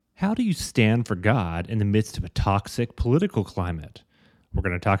How do you stand for God in the midst of a toxic political climate? We're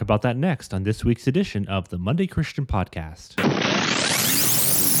going to talk about that next on this week's edition of the Monday Christian Podcast.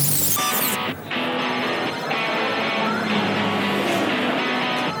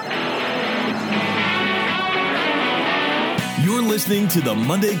 You're listening to the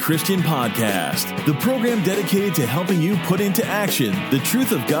Monday Christian Podcast, the program dedicated to helping you put into action the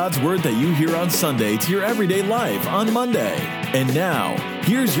truth of God's Word that you hear on Sunday to your everyday life on Monday. And now,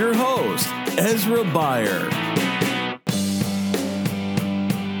 here's your host, Ezra Beyer.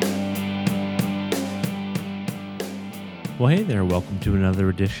 Well, hey there. Welcome to another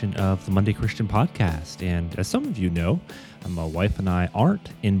edition of the Monday Christian Podcast. And as some of you know, my wife and I aren't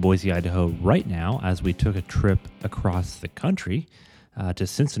in Boise, Idaho right now, as we took a trip across the country to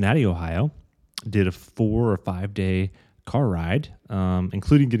Cincinnati, Ohio. Did a 4 or 5 day car ride,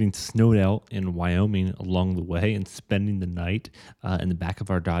 including getting snowed out in Wyoming along the way and spending the night in the back of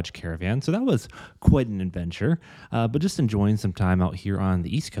our Dodge Caravan. So that was quite an adventure, but just enjoying some time out here on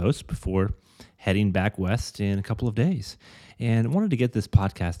the East Coast before heading back west in a couple of days. And I wanted to get this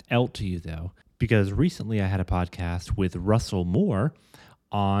podcast out to you, though, because recently I had a podcast with Russell Moore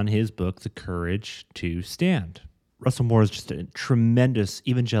on his book, The Courage to Stand. Russell Moore is just a tremendous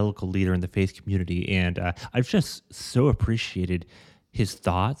evangelical leader in the faith community, and I've just so appreciated his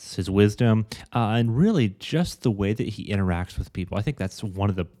thoughts, his wisdom, and really just the way that he interacts with people. I think that's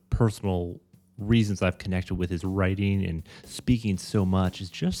one of the personal reasons I've connected with his writing and speaking so much is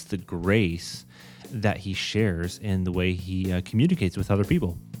just the grace that he shares and the way he communicates with other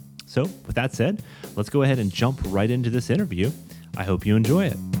people. So with that said, let's go ahead and jump right into this interview. I hope you enjoy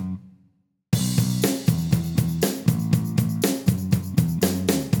it.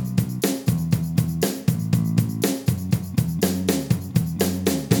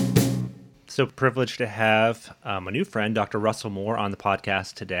 So privileged to have a new friend, Dr. Russell Moore, on the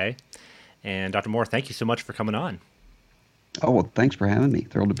podcast today. And Dr. Moore, thank you so much for coming on. Oh, well, thanks for having me.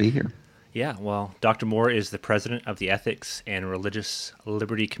 Thrilled to be here. Yeah, well, Dr. Moore is the president of the Ethics and Religious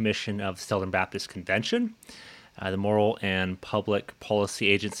Liberty Commission of the Southern Baptist Convention, the moral and public policy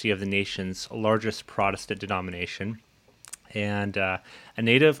agency of the nation's largest Protestant denomination, and a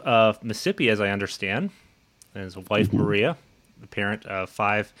native of Mississippi, as I understand, and his wife, Maria, the parent of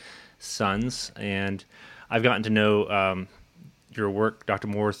 5 sons. And I've gotten to know your work, Dr.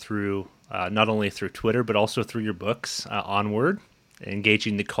 Moore, through not only through Twitter, but also through your books, Onward,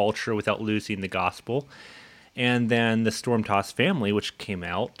 Engaging the Culture Without Losing the Gospel, and then The Storm-Tossed Family, which came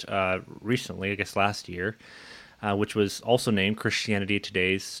out recently, I guess last year, which was also named Christianity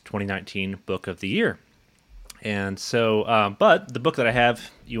Today's 2019 Book of the Year. And so, but the book that I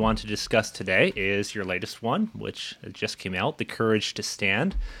have you want to discuss today is your latest one, which just came out, The Courage to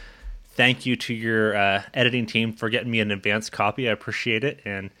Stand. Thank you to your editing team for getting me an advanced copy. I appreciate it.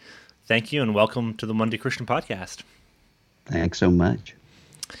 And thank you and welcome to the Monday Christian Podcast. Thanks so much.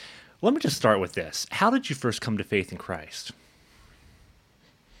 Let me just start with this. How did you first come to faith in Christ?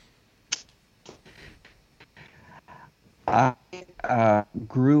 I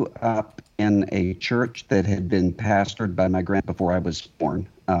grew up in a church that had been pastored by my grandpa before I was born.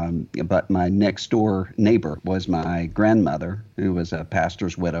 But my next door neighbor was my grandmother, who was a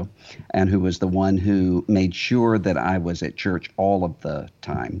pastor's widow, and who was the one who made sure that I was at church all of the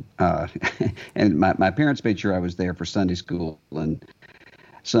time. And my parents made sure I was there for Sunday school and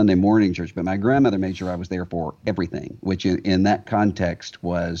Sunday morning church, but my grandmother made sure I was there for everything, which in that context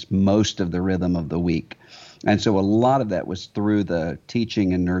was most of the rhythm of the week. And so a lot of that was through the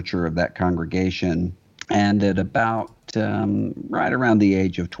teaching and nurture of that congregation. And at about right around the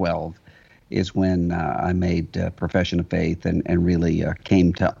age of 12 is when I made profession of faith and really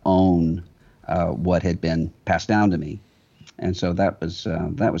came to own what had been passed down to me. And so that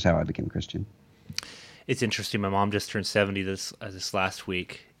was how I became a Christian. It's interesting. My mom just turned 70 this last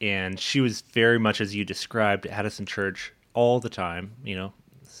week, and she was very much as you described, had us in church all the time,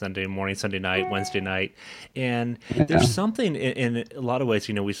 Sunday morning, Sunday night, Wednesday night. And there's something in a lot of ways,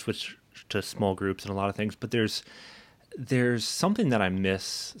 we switch to small groups and a lot of things, but there's something that I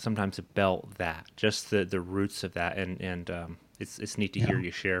miss sometimes about that, just the roots of that. And it's neat to hear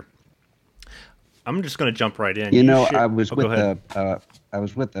you share. I'm just going to jump right in. I was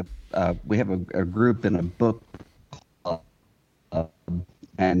with we have a group in a book club,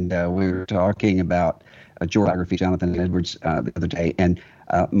 and we were talking about a biography, Jonathan Edwards, the other day, and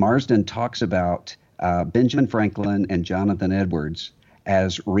Marsden talks about Benjamin Franklin and Jonathan Edwards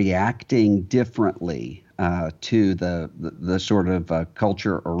as reacting differently to the sort of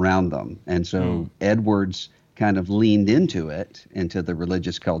culture around them. And so Edwards kind of leaned into the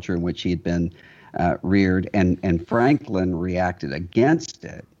religious culture in which he'd been reared, and Franklin reacted against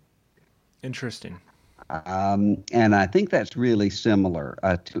it. Interesting. And I think that's really similar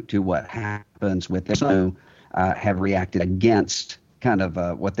to what happens with those who have reacted against kind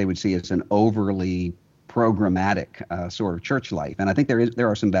of what they would see as an overly programmatic sort of church life. And I think there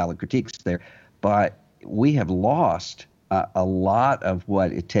are some valid critiques there, but we have lost a lot of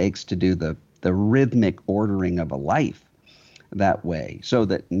what it takes to do the rhythmic ordering of a life that way, so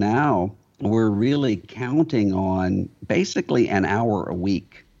that now we're really counting on basically an hour a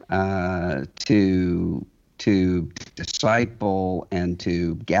week to disciple and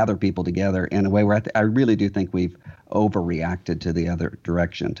to gather people together in a way where I really do think we've overreacted to the other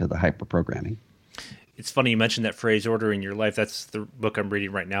direction, to the hyper programming. It's funny you mentioned that phrase, ordering your life. That's the book I'm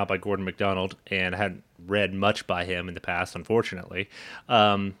reading right now by Gordon MacDonald, and I hadn't read much by him in the past, unfortunately.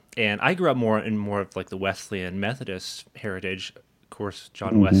 And I grew up more of like the Wesleyan Methodist heritage. Of course,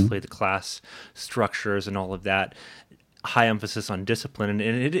 John Wesley, the class structures and all of that, high emphasis on discipline. And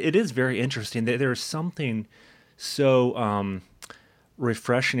it is very interesting. There's something so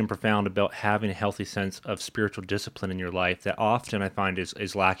refreshing and profound about having a healthy sense of spiritual discipline in your life that often I find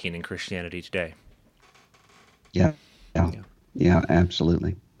is lacking in Christianity today. Yeah,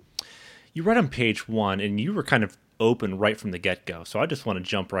 absolutely. You read on page 1, and you were kind of open right from the get-go. So I just want to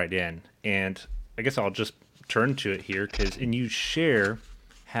jump right in, and I guess I'll just turn to it here and you share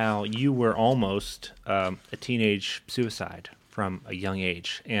how you were almost a teenage suicide from a young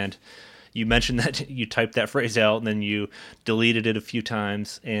age, and you mentioned that you typed that phrase out and then you deleted it a few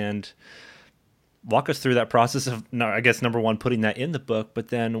times. And walk us through that process of, I guess, number one, putting that in the book, but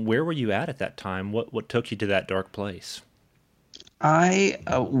then where were you at that time? What took you to that dark place? I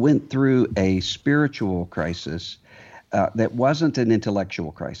went through a spiritual crisis that wasn't an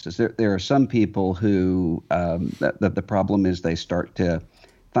intellectual crisis. There are some people who that the problem is they start to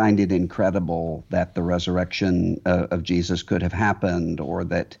find it incredible that the resurrection of Jesus could have happened, or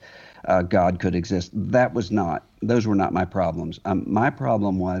that God could exist. Those were not my problems. My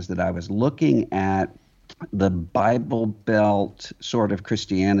problem was that I was looking at the Bible Belt sort of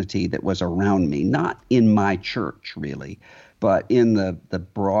Christianity that was around me, not in my church really, but in the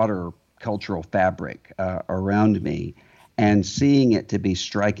broader cultural fabric around me, and seeing it to be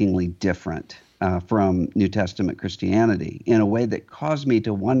strikingly different from New Testament Christianity in a way that caused me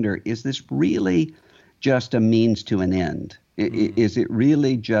to wonder, is this really just a means to an end? Is it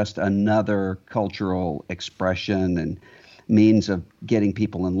really just another cultural expression and means of getting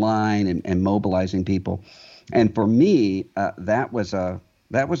people in line and mobilizing people? And for me, that was a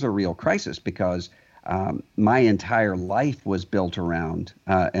real crisis, because my entire life was built around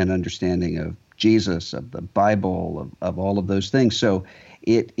an understanding of Jesus, of the Bible, of all of those things. So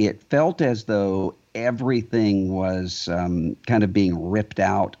it felt as though everything was kind of being ripped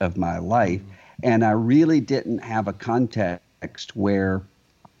out of my life. And I really didn't have a context where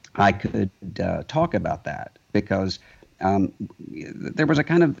I could talk about that, because there was a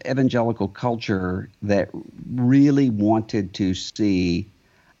kind of evangelical culture that really wanted to see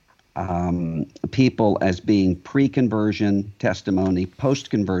people as being pre-conversion testimony,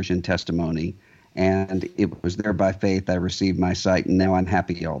 post-conversion testimony, and it was there by faith I received my sight, and now I'm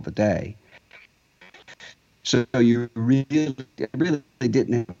happy all the day. So you really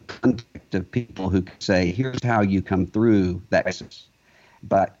didn't have a context of people who could say, here's how you come through that crisis.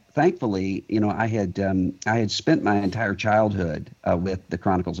 But thankfully, I had spent my entire childhood with the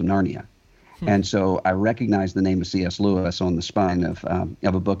Chronicles of Narnia. And so I recognized the name of C.S. Lewis on the spine of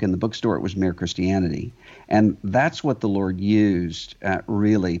a book in the bookstore. It was Mere Christianity. And that's what the Lord used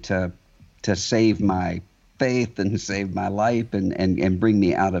really to save my faith and save my life and bring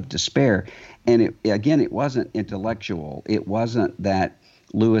me out of despair. And it wasn't intellectual. It wasn't that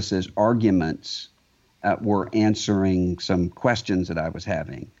Lewis's arguments were answering some questions that I was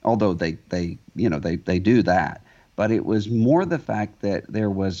having, although they do that. But it was more the fact that there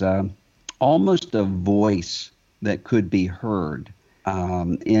was almost a voice that could be heard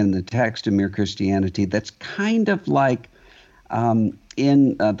in the text of Mere Christianity that's kind of like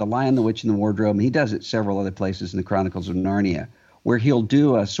in The Lion, the Witch, and the Wardrobe. And he does it several other places in the Chronicles of Narnia, where he'll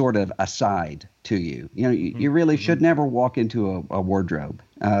do a sort of aside to you. You really should never walk into a wardrobe.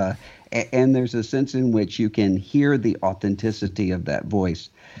 And there's a sense in which you can hear the authenticity of that voice.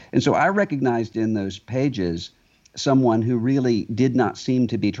 And so I recognized in those pages someone who really did not seem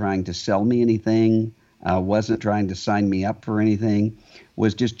to be trying to sell me anything, wasn't trying to sign me up for anything,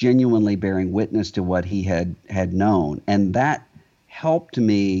 was just genuinely bearing witness to what he had known. And that helped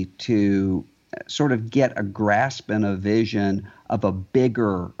me to sort of get a grasp and a vision of a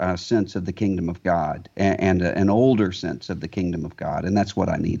bigger sense of the kingdom of God and an older sense of the kingdom of God. And that's what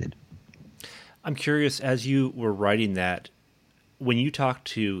I needed. I'm curious, as you were writing that, when you talk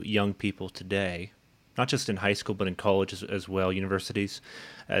to young people today, not just in high school but in college as well, universities,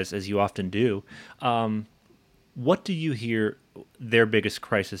 as you often do, what do you hear their biggest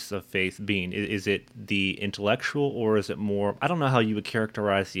crisis of faith being? Is it the intellectual, or is it more? I don't know how you would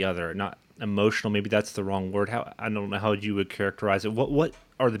characterize the other. Not emotional. Maybe that's the wrong word. How I don't know how you would characterize it. What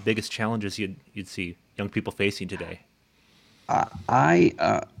are the biggest challenges you'd see young people facing today?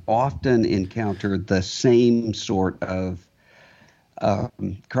 I often encounter the same sort of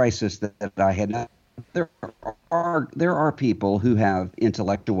crisis that I had. There are people who have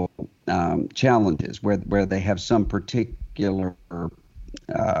intellectual challenges where they have some particular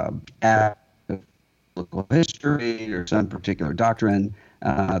aspect of biblical history or some particular doctrine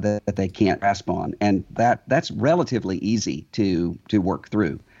that they can't grasp on, and that's relatively easy to work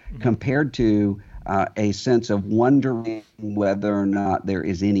through, compared to a sense of wondering whether or not there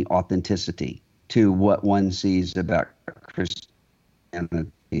is any authenticity to what one sees about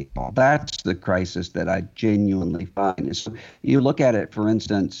Christianity. That's the crisis that I genuinely find. So you look at it, for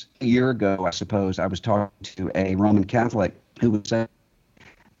instance, a year ago, I suppose, I was talking to a Roman Catholic who was saying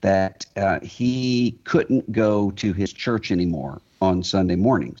that he couldn't go to his church anymore on Sunday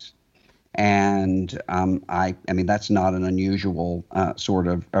mornings. And I mean, that's not an unusual sort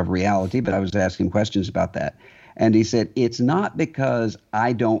of reality, but I was asking questions about that. And he said, it's not because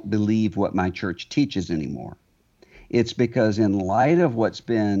I don't believe what my church teaches anymore. It's because in light of what's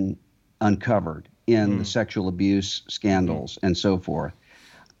been uncovered in the sexual abuse scandals and so forth,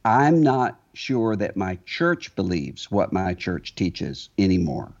 I'm not sure that my church believes what my church teaches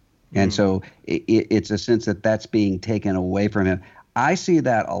anymore. And so it's a sense that that's being taken away from him. I see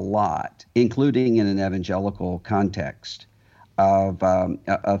that a lot, including in an evangelical context,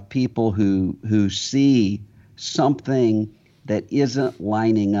 of people who see something that isn't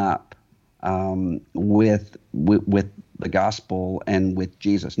lining up with the gospel and with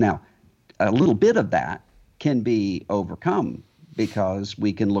Jesus. Now, a little bit of that can be overcome because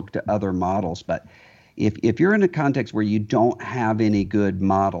we can look to other models. But if you're in a context where you don't have any good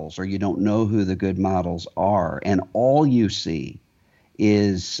models, or you don't know who the good models are, and all you see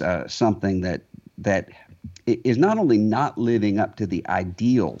is something that is not only not living up to the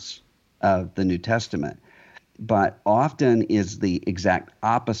ideals of the New Testament, but often is the exact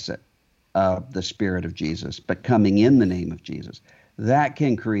opposite of the Spirit of Jesus, but coming in the name of Jesus, that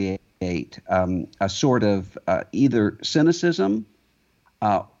can create a sort of either cynicism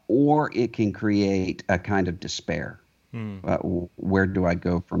or it can create a kind of despair. Where do I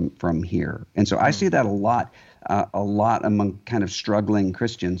go from here? And so I see that a lot among kind of struggling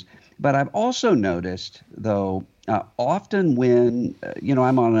Christians. But I've also noticed, though, often when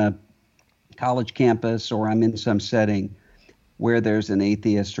I'm on a college campus or I'm in some setting where there's an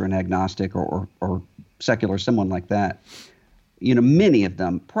atheist or an agnostic or secular, someone like that, many of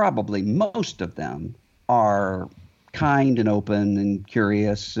them, probably most of them, are kind and open and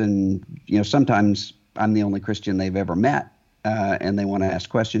curious, and sometimes I'm the only Christian they've ever met, and they want to ask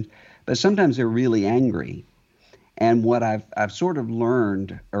questions, but sometimes they're really angry. And what I've sort of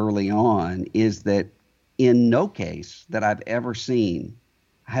learned early on is that in no case that I've ever seen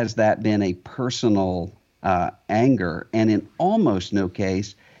has that been a personal anger, and in almost no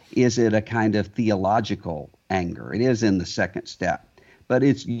case is it a kind of theological anger. It is in the second step, but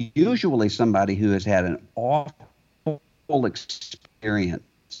it's usually somebody who has had an awful experience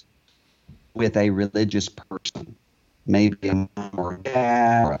with a religious person, maybe a mom or a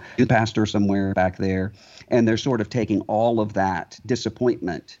dad or a youth pastor somewhere back there, and they're sort of taking all of that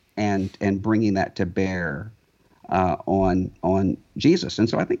disappointment and bringing that to bear on Jesus. And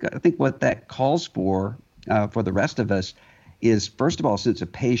so I think what that calls for the rest of us is, first of all, a sense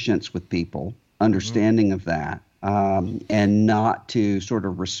of patience with people, understanding of that, and not to sort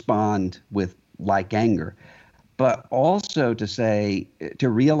of respond with like anger, but also to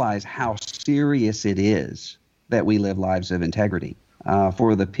realize how serious it is that we live lives of integrity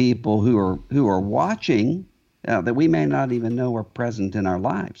for the people who are watching, that we may not even know are present in our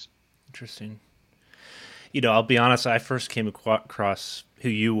lives. Interesting. I'll be honest, I first came across who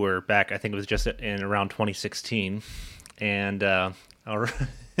you were back, I think it was just in around 2016, and I'll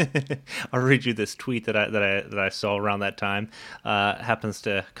read you this tweet that I saw around that time. Happens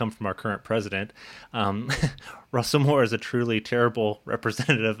to come from our current president. Russell Moore is a truly terrible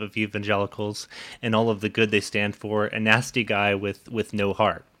representative of evangelicals and all of the good they stand for, a nasty guy with no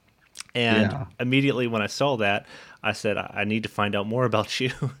heart. And immediately when I saw that, I said, I need to find out more about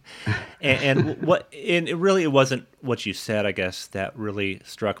you. and it wasn't what you said, I guess, that really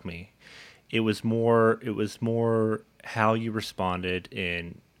struck me. It was more how you responded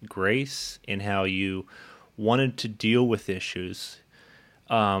in grace, and how you wanted to deal with issues,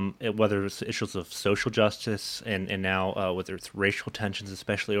 whether it's issues of social justice and now whether it's racial tensions,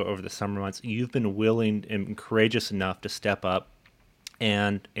 especially over the summer months, you've been willing and courageous enough to step up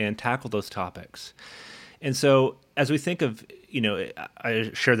and tackle those topics. And so as we think of,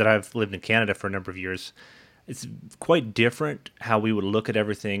 I share that I've lived in Canada for a number of years. It's quite different how we would look at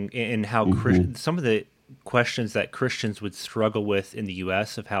everything and how some of the questions that Christians would struggle with in the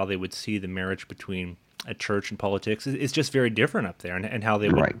U.S. of how they would see the marriage between a church and politics is just very different up there, and how they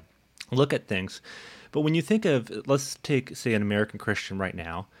would look at things. But when you think of, let's take, say, an American Christian right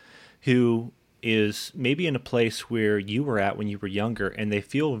now who is maybe in a place where you were at when you were younger, and they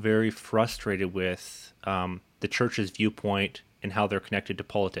feel very frustrated with the church's viewpoint and how they're connected to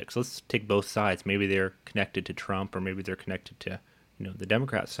politics. Let's take both sides. Maybe they're connected to Trump, or maybe they're connected to, the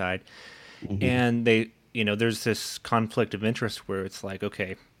Democrat side. And they, there's this conflict of interest where it's like,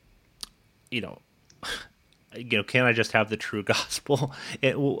 okay, can I just have the true gospel?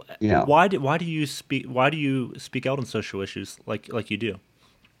 Why do you speak out on social issues like you do?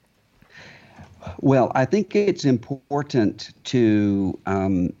 Well, I think it's important to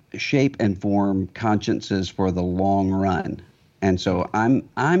shape and form consciences for the long run, and so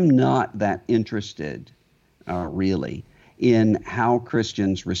I'm not that interested, really, in how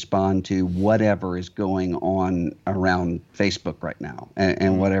Christians respond to whatever is going on around Facebook right now,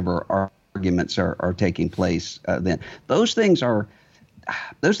 and whatever arguments are taking place. Then those things are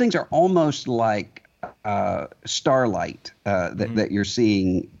almost like starlight that you're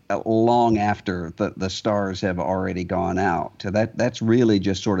seeing long after the stars have already gone out. So that's really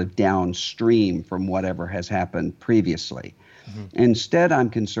just sort of downstream from whatever has happened previously. Instead, I'm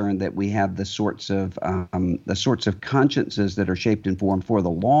concerned that we have the sorts of consciences that are shaped and formed for the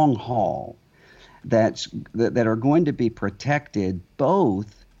long haul, that are going to be protected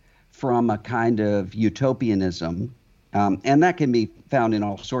both from a kind of utopianism, and that can be found in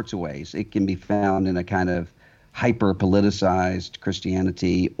all sorts of ways. It can be found in a kind of hyper-politicized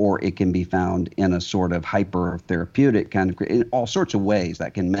Christianity, or it can be found in a sort of hyper-therapeutic kind of, in all sorts of ways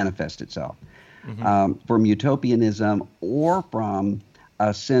that can manifest itself. From utopianism, or from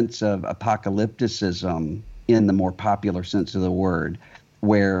a sense of apocalypticism in the more popular sense of the word,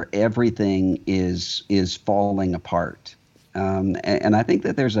 where everything is falling apart. And I think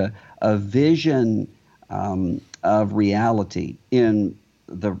that there's a vision of reality in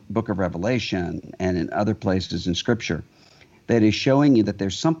the book of Revelation and in other places in Scripture that is showing you that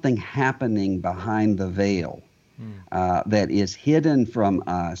there's something happening behind the veil that is hidden from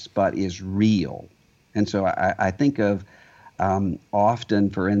us but is real. And so I think of often,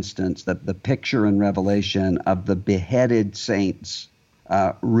 for instance, that the picture in Revelation of the beheaded saints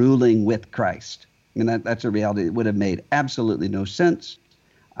ruling with Christ. I mean, that's a reality that would have made absolutely no sense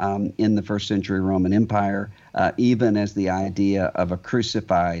in the first century Roman Empire, even as the idea of a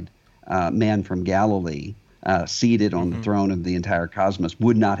crucified man from Galilee seated on the throne of the entire cosmos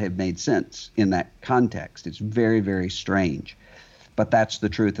would not have made sense in that context. It's very, very strange. But that's the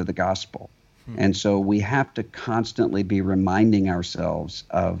truth of the gospel. And so we have to constantly be reminding ourselves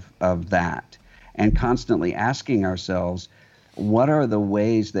of that, and constantly asking ourselves, what are the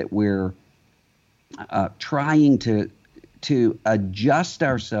ways that we're trying to adjust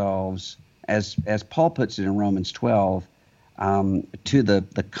ourselves, as Paul puts it in Romans 12, to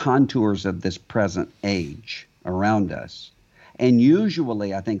the contours of this present age around us. And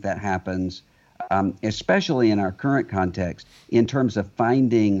usually I think that happens, especially in our current context, in terms of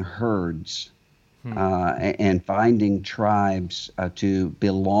finding herds and finding tribes to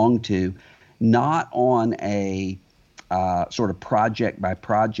belong to, not on a sort of project by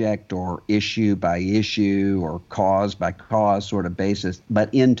project or issue by issue or cause by cause sort of basis, but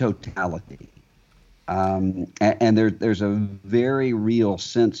in totality. And there's a very real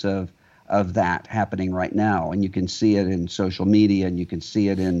sense of that happening right now, and you can see it in social media, and you can see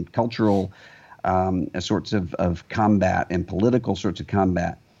it in cultural sorts of combat and political sorts of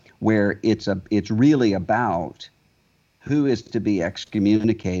combat, where it's really about who is to be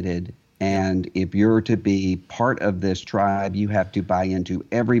excommunicated. And if you're to be part of this tribe, you have to buy into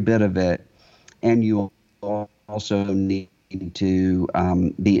every bit of it, and you also need to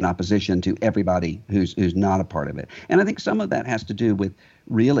be in opposition to everybody who's not a part of it. And I think some of that has to do with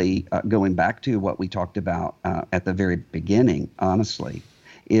really going back to what we talked about at the very beginning, honestly,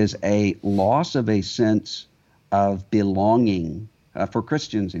 is a loss of a sense of belonging, for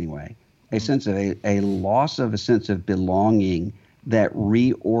Christians anyway, a loss of a sense of belonging that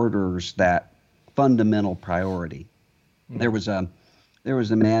reorders that fundamental priority. There was a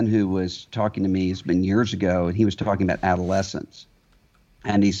man who was talking to me, it's been years ago, and he was talking about adolescence.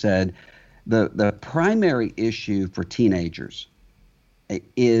 And he said, The primary issue for teenagers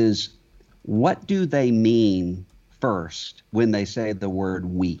is, what do they mean first when they say the word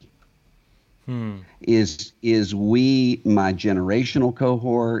we? Is we my generational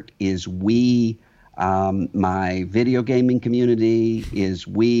cohort? Is we my video gaming community? Is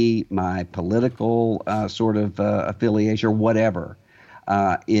we my political sort of affiliation, or whatever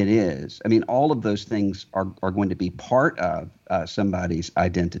it is? I mean, all of those things are going to be part of somebody's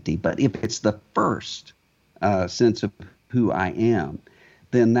identity. But if it's the first sense of who I am,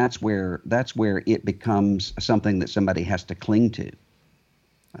 then that's where it becomes something that somebody has to cling to.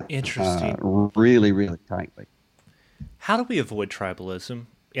 Interesting. Really, really tightly. How do we avoid tribalism?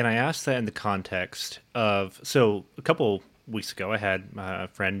 And I asked that in the context of, so a couple weeks ago, I had my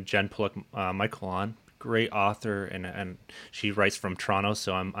friend Jen Pullock Michael on, great author, and she writes from Toronto,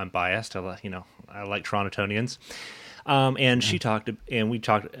 so I'm biased. I like Torontonians. And she talked, and we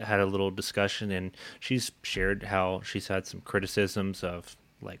had a little discussion, and she's shared how she's had some criticisms of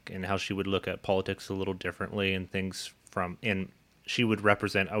and how she would look at politics a little differently and things and she would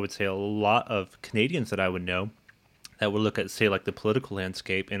represent, I would say, a lot of Canadians that I would know that would look at, say, like the political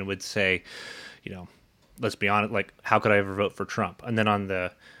landscape and would say, let's be honest, how could I ever vote for Trump? And then on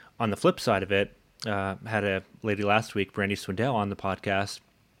the flip side of it, had a lady last week, Brandy Swindell, on the podcast.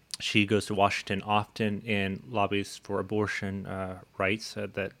 She goes to Washington often and lobbies for abortion rights,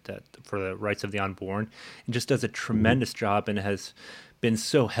 that for the rights of the unborn, and just does a tremendous job and has been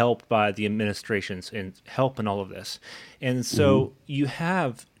so helped by the administrations and help in all of this. And so you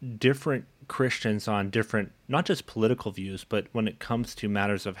have different Christians on different, not just political views, but when it comes to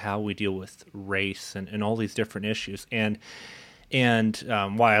matters of how we deal with race and all these different issues. And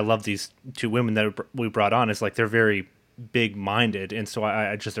why I love these two women that we brought on is they're very big-minded, and so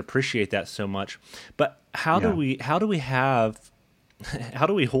I just appreciate that so much. But how do we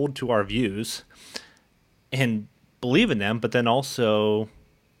hold to our views and believe in them, but then also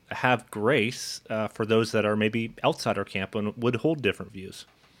have grace for those that are maybe outside our camp and would hold different views?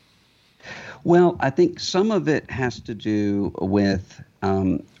 Well, I think some of it has to do with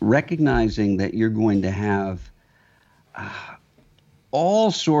recognizing that you're going to have all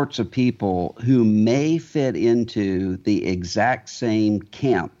sorts of people who may fit into the exact same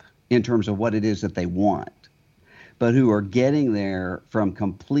camp in terms of what it is that they want, but who are getting there from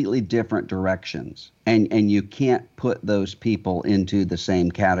completely different directions. And you can't put those people into the same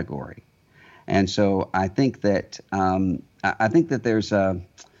category. And so I think that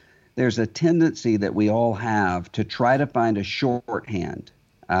there's a tendency that we all have to try to find a shorthand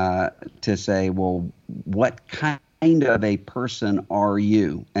to say, well, what kind of a person are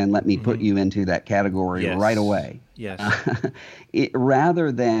you? And let me put you into that category right away. Yes.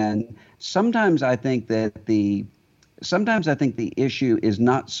 Rather than, sometimes I think the issue is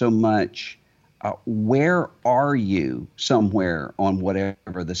not so much where are you somewhere on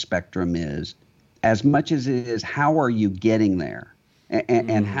whatever the spectrum is, as much as it is how are you getting there,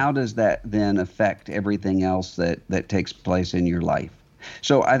 and how does that then affect everything else that takes place in your life.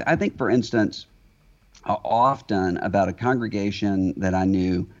 So I think, for instance, often about a congregation that I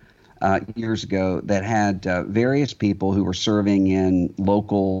knew years ago that had various people who were serving in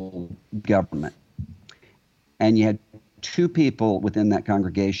local government. And you had two people within that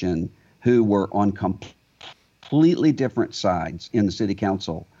congregation who were on completely different sides in the city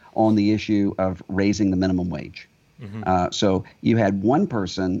council on the issue of raising the minimum wage. So you had one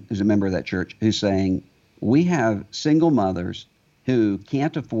person who's a member of that church who's saying, we have single mothers who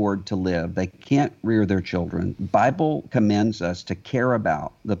can't afford to live. They can't rear their children. Bible commends us to care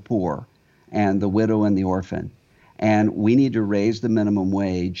about the poor and the widow and the orphan. And we need to raise the minimum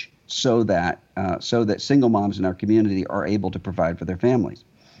wage so that single moms in our community are able to provide for their families.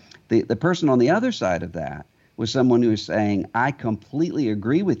 The person on the other side of that was someone who was saying, I completely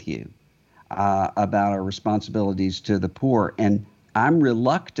agree with you about our responsibilities to the poor, and I'm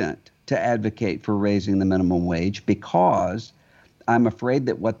reluctant to advocate for raising the minimum wage because I'm afraid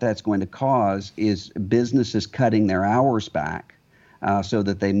that what that's going to cause is businesses cutting their hours back so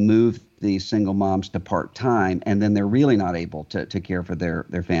that they move these single moms to part-time, and then they're really not able to care for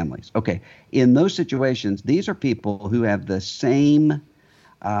their families. Okay, in those situations, these are people who have the same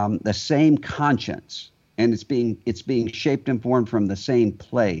conscience, and it's being shaped and formed from the same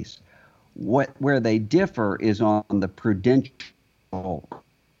place. Where they differ is on the prudential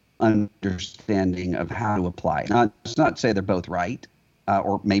understanding of how to apply it. Now, it's not to say they're both right,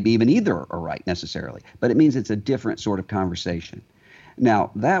 or maybe even either are right necessarily, but it means it's a different sort of conversation.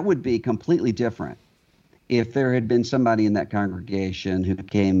 Now, that would be completely different if there had been somebody in that congregation who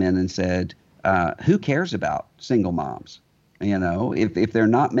came in and said, who cares about single moms? If they're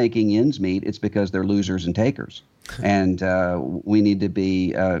not making ends meet, it's because they're losers and takers. And we need to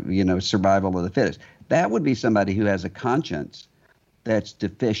be, survival of the fittest. That would be somebody who has a conscience that's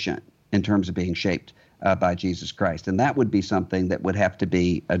deficient in terms of being shaped by Jesus Christ. And that would be something that would have to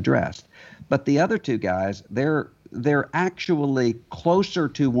be addressed. But the other two guys, they're actually closer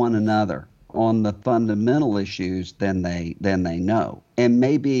to one another on the fundamental issues than they know, and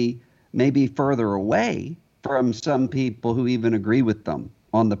maybe further away from some people who even agree with them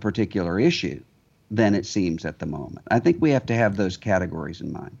on the particular issue than it seems at the moment. I think we have to have those categories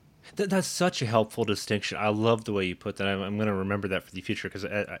in mind. That's such a helpful distinction. I love the way you put that. I'm going to remember that for the future because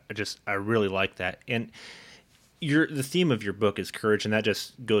I really like that. And the theme of your book is courage, and that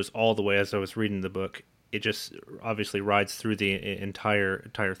just goes all the way. As I was reading the book, it just obviously rides through the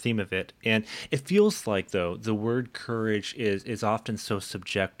entire theme of it. And it feels like, though, the word courage is often so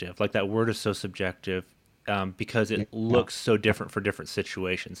subjective. Like that word is so subjective because it looks so different for different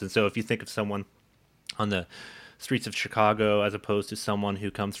situations. And so if you think of someone on the streets of Chicago as opposed to someone who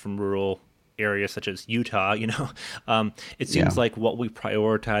comes from rural areas such as Utah, it seems like what we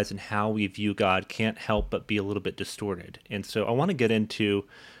prioritize and how we view God can't help but be a little bit distorted. And so I want to get into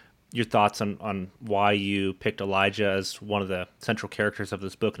your thoughts on why you picked Elijah as one of the central characters of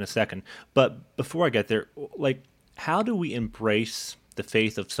this book in a second. But before I get there, like, how do we embrace the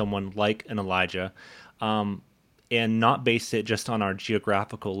faith of someone like an Elijah and not base it just on our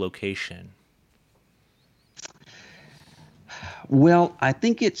geographical location? Well, I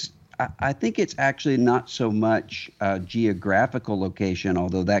think it's actually not so much geographical location,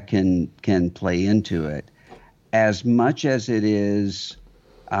 although that can play into it, as much as it is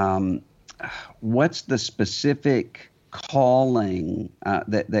what's the specific calling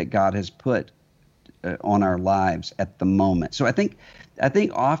that God has put on our lives at the moment. So I think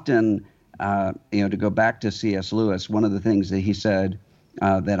often, to go back to C.S. Lewis, one of the things that he said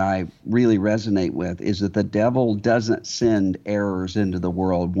that I really resonate with is that the devil doesn't send errors into the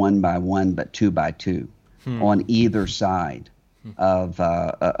world one by one, but two by two on either side of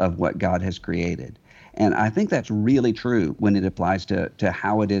what God has created. And I think that's really true when it applies to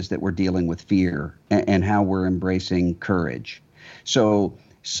how it is that we're dealing with fear and how we're embracing courage. So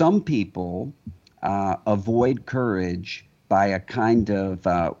some people avoid courage by a kind of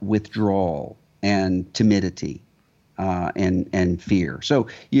withdrawal and timidity. And fear. So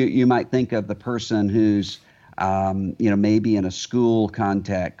you might think of the person who's, maybe in a school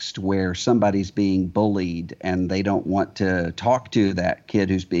context where somebody's being bullied and they don't want to talk to that kid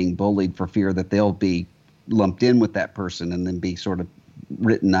who's being bullied for fear that they'll be lumped in with that person and then be sort of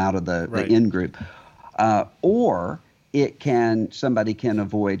written out of the in-group. Or somebody can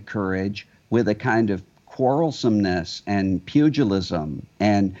avoid courage with a kind of quarrelsomeness and pugilism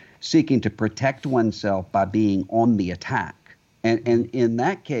and seeking to protect oneself by being on the attack. And in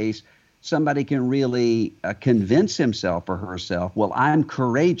that case, somebody can really convince himself or herself, well, I'm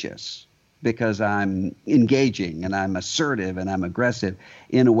courageous because I'm engaging and I'm assertive and I'm aggressive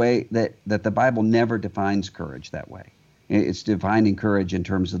in a way that the Bible never defines courage that way. It's defining courage in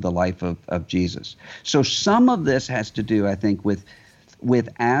terms of the life of Jesus. So some of this has to do, I think, with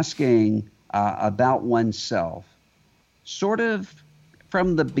asking about oneself, sort of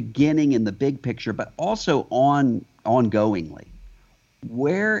from the beginning in the big picture, but also ongoingly.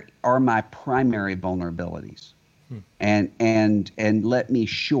 Where are my primary vulnerabilities? And let me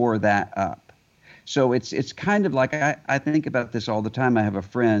shore that up. So it's kind of like I think about this all the time. I have a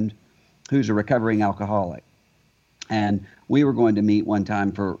friend who's a recovering alcoholic. And we were going to meet one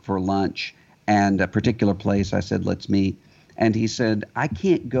time for lunch, and a particular place I said, let's meet. And he said, I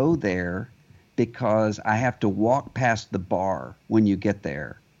can't go there because I have to walk past the bar when you get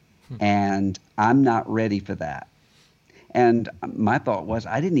there, and I'm not ready for that. And my thought was,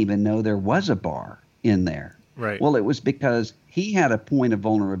 I didn't even know there was a bar in there. Right. Well, it was because he had a point of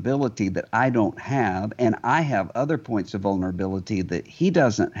vulnerability that I don't have, and I have other points of vulnerability that he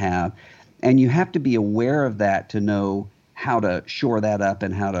doesn't have, and you have to be aware of that to know how to shore that up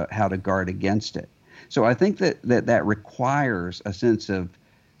and how to guard against it. So I think that requires a sense of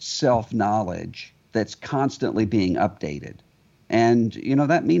self-knowledge that's constantly being updated. And,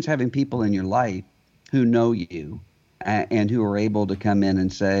 that means having people in your life who know you and who are able to come in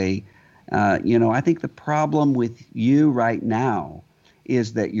and say, I think the problem with you right now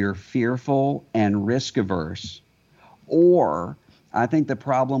is that you're fearful and risk averse. Or I think the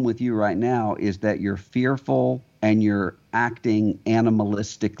problem with you right now is that you're fearful and you're acting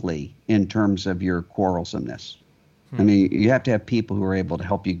animalistically in terms of your quarrelsomeness. I mean, you have to have people who are able to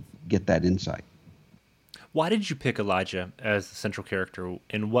help you get that insight. Why did you pick Elijah as the central character,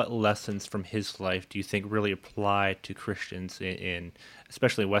 and what lessons from his life do you think really apply to Christians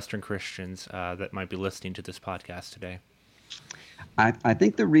especially Western Christians that might be listening to this podcast today? I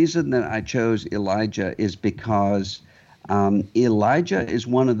think the reason that I chose Elijah is because Elijah is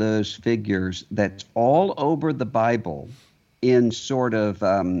one of those figures that's all over the Bible in sort of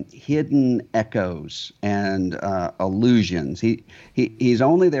hidden echoes and allusions. He's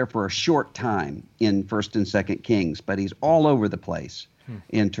only there for a short time in First and Second Kings, but he's all over the place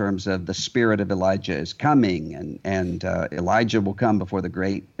in terms of the spirit of Elijah is coming, and Elijah will come before the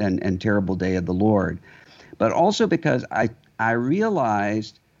great and terrible day of the Lord. But also because I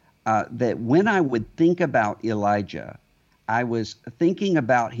realized that when I would think about Elijah, I was thinking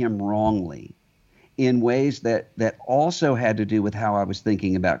about him wrongly in ways that also had to do with how I was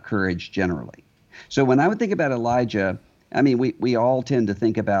thinking about courage generally. So when I would think about Elijah, I mean, we all tend to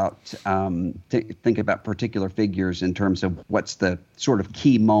think about particular figures in terms of what's the sort of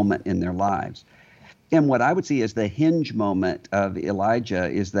key moment in their lives. And what I would see as the hinge moment of Elijah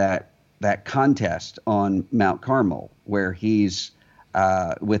is that contest on Mount Carmel, where he's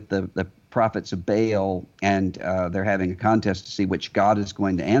with the prophets of Baal, and they're having a contest to see which God is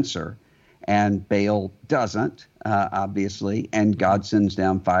going to answer. And Baal doesn't, obviously, and God sends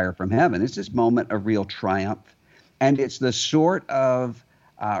down fire from heaven. It's this moment of real triumph. And it's the sort of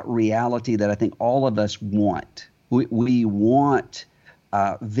reality that I think all of us want. We want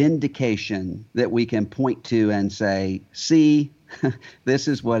vindication that we can point to and say, see, this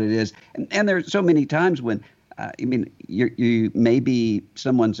is what it is. And there's so many times when, you maybe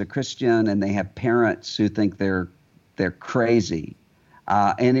someone's a Christian and they have parents who think they're crazy.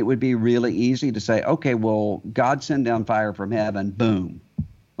 And it would be really easy to say, okay, well, God send down fire from heaven, boom.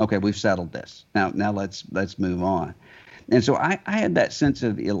 Okay, we've settled this. Now let's move on. And so I had that sense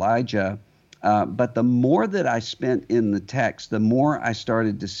of Elijah, but the more that I spent in the text, the more I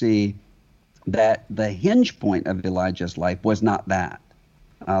started to see that the hinge point of Elijah's life was not that.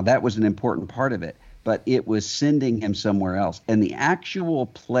 That was an important part of it, but it was sending him somewhere else. And the actual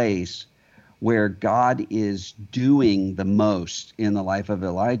place where God is doing the most in the life of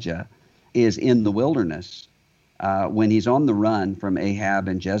Elijah is in the wilderness, when he's on the run from Ahab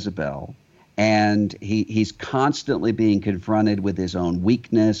and Jezebel, and he's constantly being confronted with his own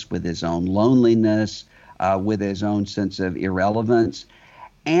weakness, with his own loneliness, with his own sense of irrelevance,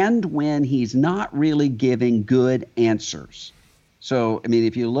 and when he's not really giving good answers. So, I mean,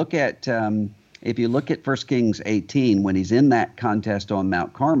 if you look at 1 Kings 18, when he's in that contest on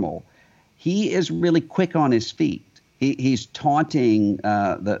Mount Carmel, he is really quick on his feet. He's taunting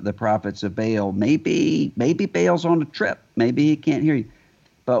the prophets of Baal. Maybe Baal's on a trip. Maybe he can't hear you.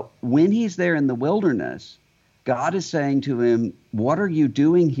 But when he's there in the wilderness, God is saying to him, what are you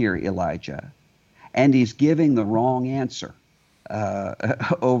doing here, Elijah? And he's giving the wrong answer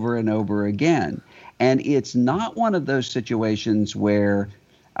over and over again. And it's not one of those situations where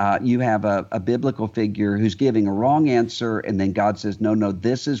you have a biblical figure who's giving a wrong answer, and then God says, no,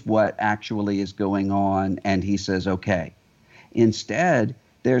 this is what actually is going on, and he says, okay. Instead,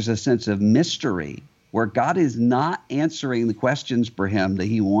 there's a sense of mystery where God is not answering the questions for him that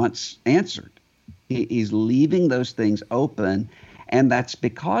he wants answered. He's leaving those things open, and that's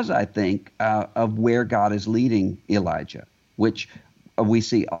because, I think, of where God is leading Elijah, which we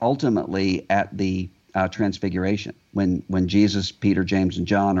see ultimately at the Transfiguration, when Jesus, Peter, James, and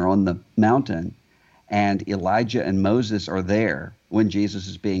John are on the mountain, and Elijah and Moses are there when Jesus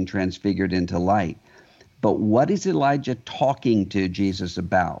is being transfigured into light. But what is Elijah talking to Jesus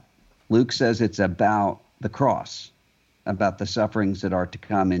about? Luke says it's about the cross, about the sufferings that are to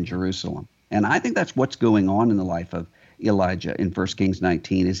come in Jerusalem. And I think that's what's going on in the life of Elijah in 1 Kings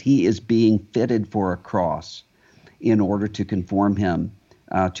 19, is he is being fitted for a cross in order to conform him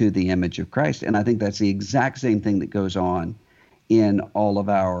to the image of Christ. And I think that's the exact same thing that goes on in all of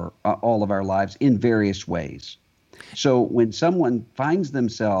our lives in various ways. So when someone finds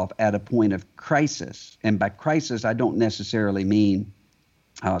themselves at a point of crisis, and by crisis I don't necessarily mean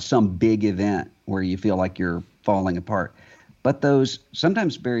some big event where you feel like you're falling apart, but those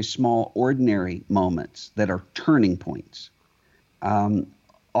sometimes very small, ordinary moments that are turning points.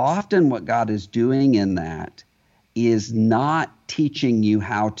 Often what God is doing in that is not teaching you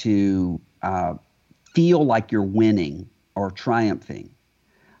how to feel like you're winning or triumphing,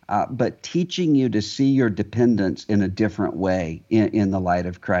 but teaching you to see your dependence in a different way in the light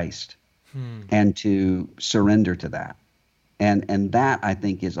of Christ, and to surrender to that. And that, I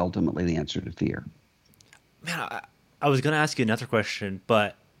think, is ultimately the answer to fear. Man, I was going to ask you another question,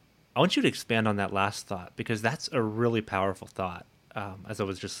 but I want you to expand on that last thought, because that's a really powerful thought. as I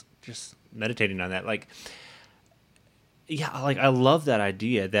was just meditating on that. Like, yeah, like I love that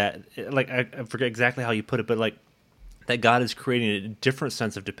idea that, like, I forget exactly how you put it, but like that God is creating a different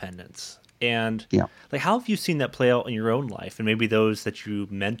sense of dependence. And Yeah. like, how have you seen that play out in your own life and maybe those that you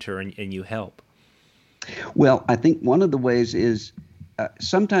mentor and you help? Well, I think one of the ways is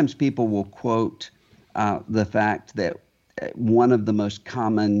sometimes people will quote the fact that one of the most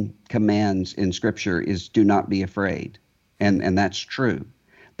common commands in Scripture is do not be afraid. And that's true.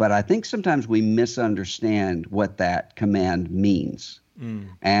 But I think sometimes we misunderstand what that command means.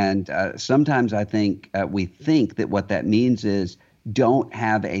 And sometimes I think we think that what that means is don't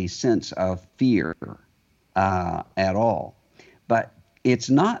have a sense of fear at all. But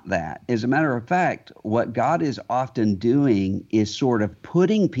it's not that. As a matter of fact, what God is often doing is sort of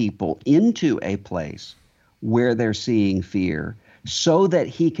putting people into a place where they're seeing fear so that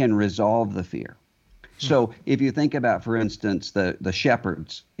he can resolve the fear. So if you think about, for instance, the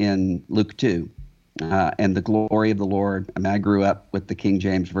shepherds in Luke 2 and the glory of the Lord. I mean, I grew up with the King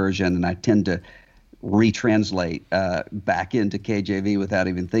James Version, and I tend to retranslate back into KJV without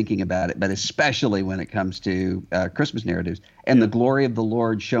even thinking about it, but especially when it comes to Christmas narratives. And the glory of the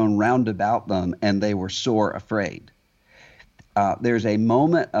Lord shone round about them, and they were sore afraid. There's a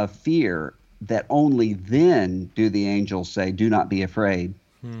moment of fear that only then do the angels say, do not be afraid,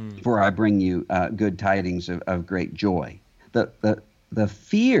 for I bring you good tidings of great joy. The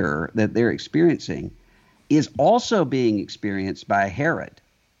fear that they're experiencing is also being experienced by Herod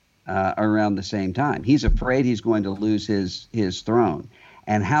around the same time. He's afraid he's going to lose his throne.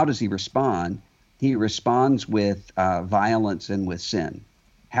 And how does he respond? He responds with violence and with sin.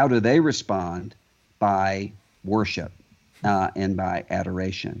 How do they respond? By worship and by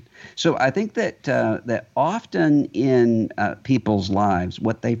adoration. So I think that that often in people's lives,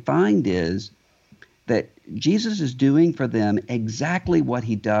 what they find is that Jesus is doing for them exactly what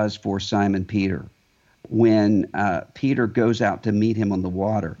he does for Simon Peter when Peter goes out to meet him on the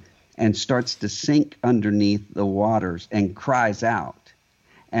water and starts to sink underneath the waters and cries out.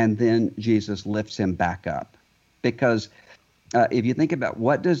 And then Jesus lifts him back up. Because if you think about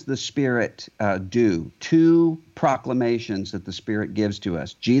what does the Spirit do, two proclamations that the Spirit gives to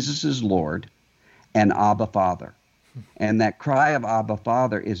us, Jesus is Lord and Abba Father. And that cry of Abba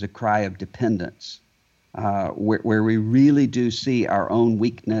Father is a cry of dependence, where we really do see our own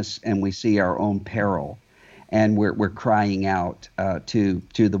weakness and we see our own peril. And we're crying out to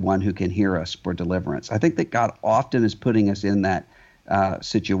the one who can hear us for deliverance. I think that God often is putting us in that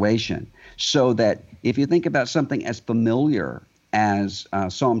situation, so that if you think about something as familiar as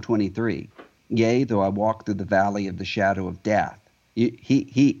Psalm 23, yea, though I walk through the valley of the shadow of death,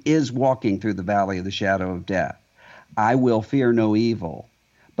 he is walking through the valley of the shadow of death. I will fear no evil.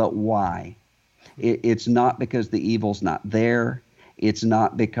 But why? It's not because the evil's not there. It's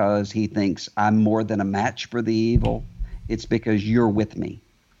not because he thinks I'm more than a match for the evil. It's because you're with me,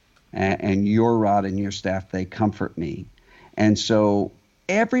 and your rod and your staff, they comfort me. And so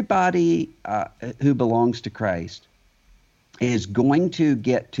everybody who belongs to Christ is going to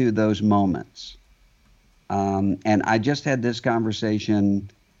get to those moments. And I just had this conversation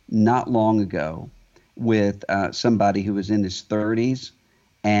not long ago with somebody who was in his 30s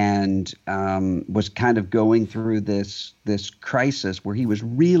and was kind of going through this crisis where he was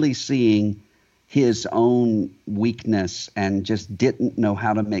really seeing his own weakness and just didn't know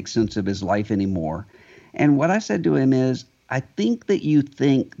how to make sense of his life anymore. And what I said to him is, I think that you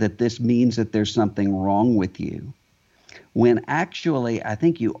think that this means that there's something wrong with you, when actually I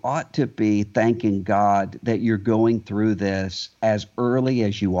think you ought to be thanking God that you're going through this as early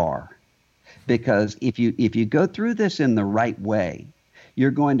as you are. Because if you go through this in the right way, you're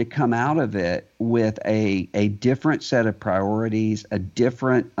going to come out of it with a different set of priorities, a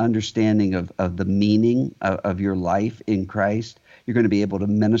different understanding of the meaning of your life in Christ. You're going to be able to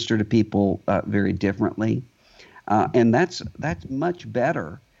minister to people very differently. And that's much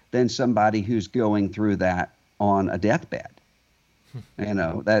better than somebody who's going through that on a deathbed. You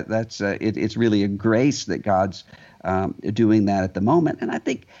know, it's really a grace that God's doing that at the moment. And I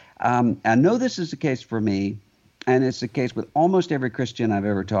think I know this is the case for me, and it's the case with almost every Christian I've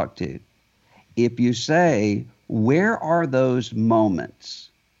ever talked to. If you say, where are those moments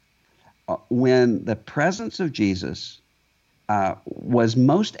when the presence of Jesus was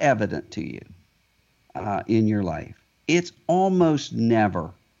most evident to you in your life? It's almost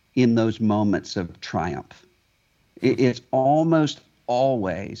never in those moments of triumph. It's almost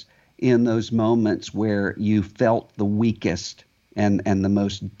always in those moments where you felt the weakest and the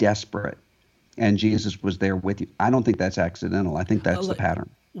most desperate, and Jesus was there with you. I don't think that's accidental. I think that's the pattern.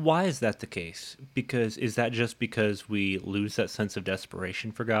 Why is that the case? Because is that just because we lose that sense of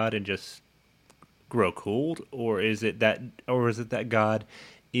desperation for God and just grow cold, or is it that God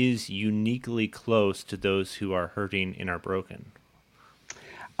is uniquely close to those who are hurting and are broken?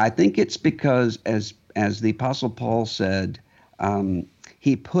 I think it's because, as the Apostle Paul said,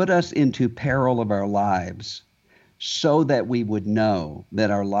 he put us into peril of our lives so that we would know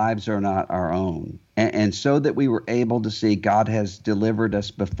that our lives are not our own, and so that we were able to see God has delivered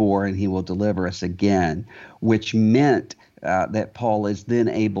us before and he will deliver us again, which meant that Paul is then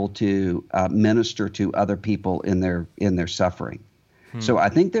able to minister to other people in their suffering. So I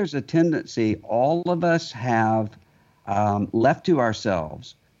think there's a tendency, all of us have, left to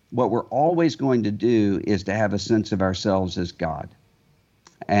ourselves, what we're always going to do is to have a sense of ourselves as God,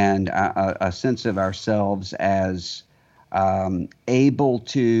 and a sense of ourselves as able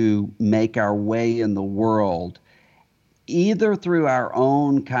to make our way in the world, either through our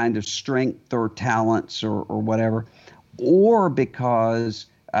own kind of strength or talents or whatever, or because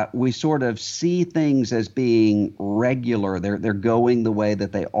we sort of see things as being regular. They're going the way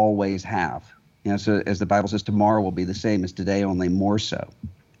that they always have. So as the Bible says, tomorrow will be the same as today, only more so.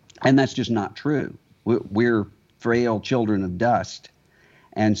 And that's just not true. We're frail children of dust.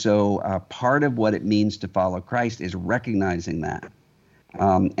 And so part of what it means to follow Christ is recognizing that,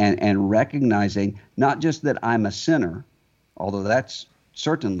 and recognizing not just that I'm a sinner, although that's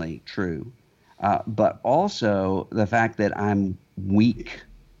certainly true, but also the fact that I'm weak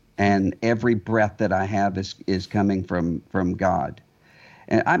and every breath that I have is coming from God.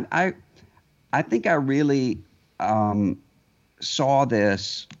 And I think I really saw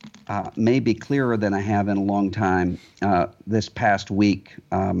this maybe clearer than I have in a long time. This past week,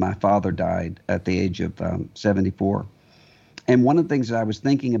 my father died at the age of 74. And one of the things that I was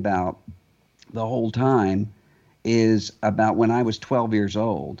thinking about the whole time is about when I was 12 years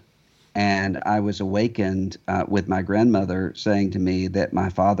old, and I was awakened with my grandmother saying to me that my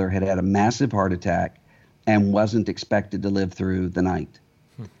father had had a massive heart attack and wasn't expected to live through the night.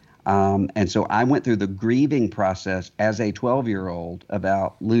 And so I went through the grieving process as a 12-year-old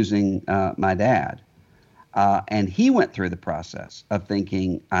about losing my dad. And he went through the process of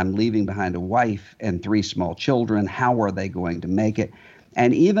thinking, I'm leaving behind a wife and 3 small children. How are they going to make it?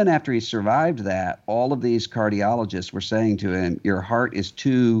 And even after he survived that, all of these cardiologists were saying to him, your heart is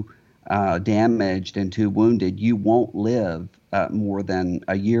too damaged and too wounded. You won't live more than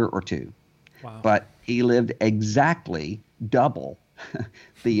a year or two. Wow. But he lived exactly double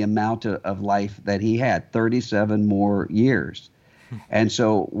the amount of life that he had, 37 more years. And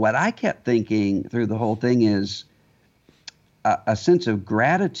so what I kept thinking through the whole thing is a sense of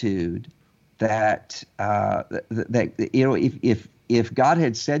gratitude that if God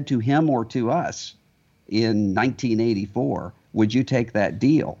had said to him or to us in 1984, would you take that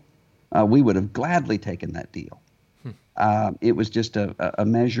deal? We would have gladly taken that deal. It was just a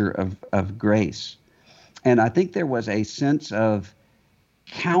measure of grace. And I think there was a sense of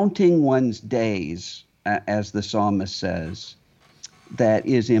counting one's days, as the psalmist says, that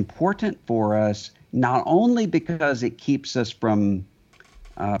is important for us, not only because it keeps us from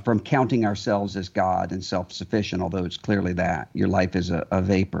counting ourselves as God and self-sufficient, although it's clearly that. Your life is a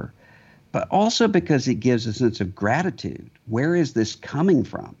vapor. But also because it gives a sense of gratitude. Where is this coming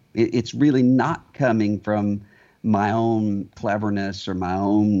from? It's really not coming from my own cleverness or my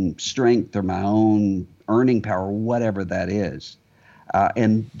own strength or my own earning power, whatever that is.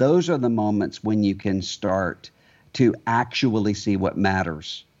 And those are the moments when you can start to actually see what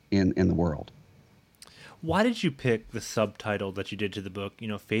matters in the world. Why did you pick the subtitle that you did to the book,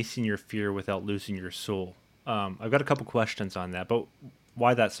 Facing Your Fear Without Losing Your Soul? I've got a couple questions on that, but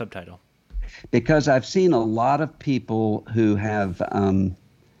why that subtitle? Because I've seen a lot of people who have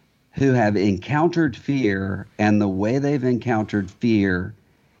encountered fear, and the way they've encountered fear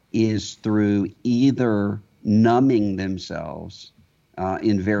is through either numbing themselves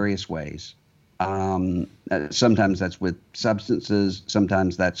in various ways. Sometimes that's with substances.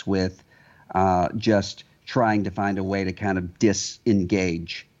 Sometimes that's with just trying to find a way to kind of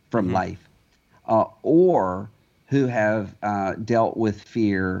disengage from life. Or who have dealt with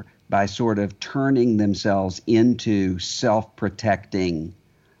fear by sort of turning themselves into self-protecting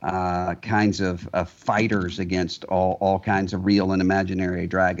kinds of fighters against all kinds of real and imaginary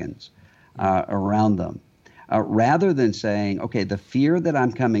dragons around them. Rather than saying, okay, the fear that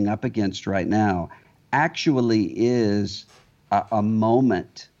I'm coming up against right now actually is a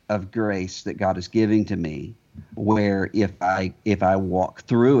moment of grace that God is giving to me, where if I walk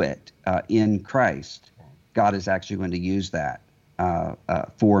through it in Christ, God is actually going to use that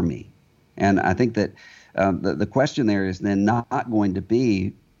for me. And I think that the question there is then not going to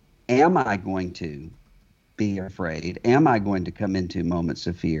be am I going to be afraid? Am I going to come into moments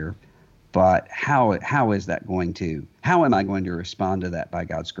of fear? But how am I going to respond to that by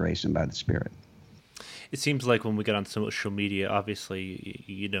God's grace and by the Spirit? It seems like when we get on social media, obviously,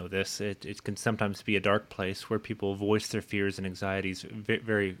 you know this, it can sometimes be a dark place where people voice their fears and anxieties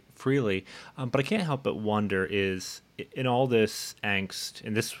very freely. But I can't help but wonder is, in all this angst,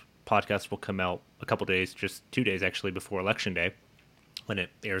 and this podcast will come out a couple days, just 2 days actually, before Election Day, when it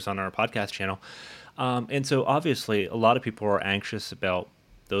airs on our podcast channel. And so obviously a lot of people are anxious about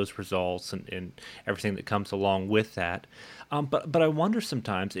those results and everything that comes along with that. But I wonder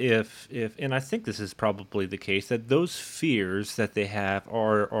sometimes if and I think this is probably the case, that those fears that they have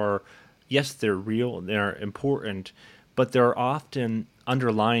are yes, they're real and they're important, but there are often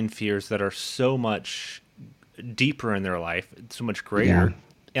underlying fears that are so much deeper in their life, so much Yeah, greater.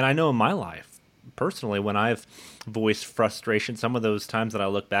 And I know in my life, personally, when I've voiced frustration, some of those times that I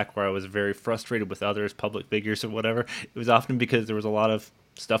look back where I was very frustrated with others, public figures or whatever, it was often because there was a lot of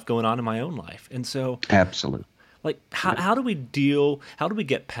stuff going on in my own life. And so, absolutely. like, Yeah. how do we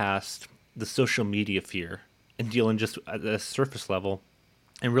get past the social media fear and dealing just at the surface level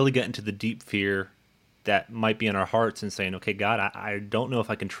and really get into the deep fear that might be in our hearts and saying, okay, God, I don't know if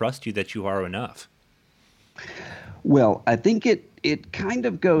I can trust you that you are enough. Well, I think it kind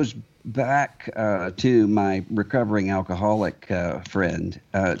of goes back to my recovering alcoholic friend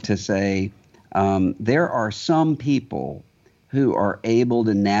to say there are some people who are able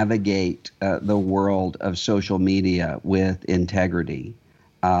to navigate the world of social media with integrity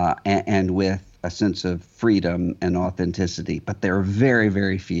and with a sense of freedom and authenticity, but there are very,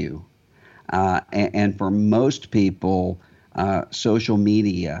 very few. And for most people, social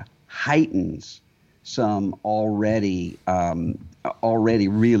media heightens some already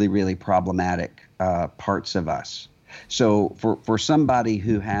really, really problematic parts of us. So for somebody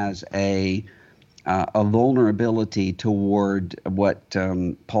who has a vulnerability toward what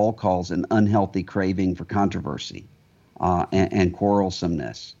Paul calls an unhealthy craving for controversy and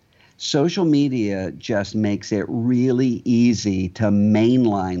quarrelsomeness, social media just makes it really easy to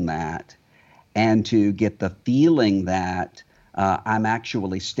mainline that and to get the feeling that I'm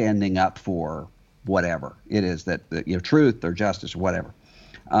actually standing up for whatever it is that truth or justice or whatever.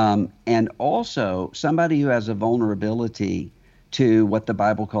 And also somebody who has a vulnerability to what the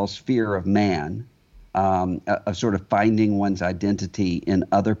Bible calls fear of man, of sort of finding one's identity in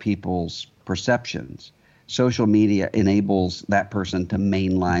other people's perceptions. Social media enables that person to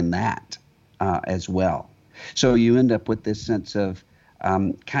mainline that as well. So you end up with this sense of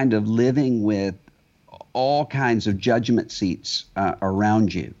kind of living with all kinds of judgment seats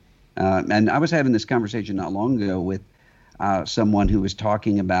around you. And I was having this conversation not long ago with someone who was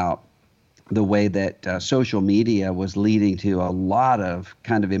talking about the way that social media was leading to a lot of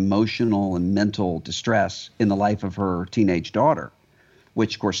kind of emotional and mental distress in the life of her teenage daughter,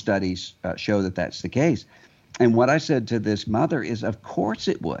 which, of course, studies show that that's the case. And what I said to this mother is, of course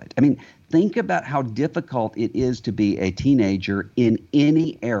it would. I mean, think about how difficult it is to be a teenager in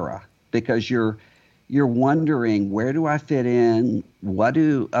any era, because you're wondering, where do I fit in? What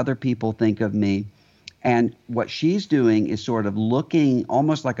do other people think of me? And what she's doing is sort of looking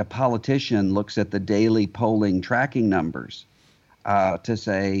almost like a politician looks at the daily polling tracking numbers to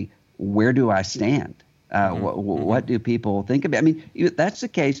say, where do I stand? What do people think of me? I mean, that's the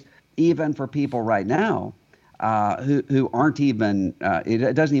case even for people right now who aren't even,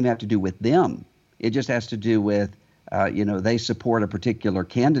 it doesn't even have to do with them. It just has to do with, they support a particular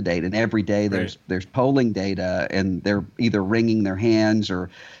candidate, and every day there's polling data, and they're either wringing their hands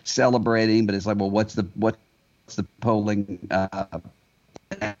or celebrating. But it's like, well, what's the polling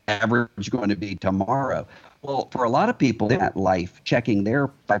average going to be tomorrow? Well, for a lot of people in that life, checking their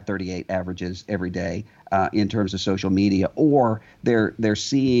 538 averages every day in terms of social media, or they're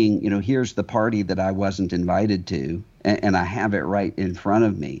seeing, here's the party that I wasn't invited to, and I have it right in front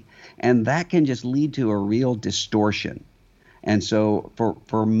of me. And that can just lead to a real distortion. And so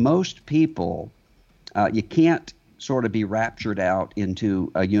for most people, you can't sort of be raptured out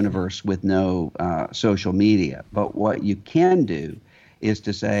into a universe with no social media. But what you can do is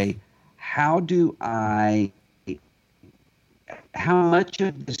to say, how much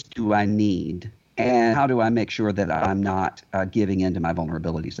of this do I need? And how do I make sure that I'm not giving in to my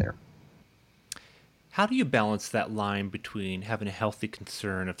vulnerabilities there? How do you balance that line between having a healthy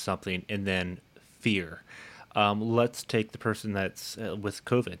concern of something and then fear? Let's take the person that's with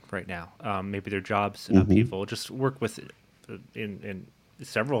COVID right now. Maybe their job's in upheaval. Just work with in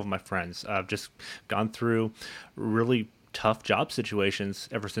several of my friends. I've just gone through really tough job situations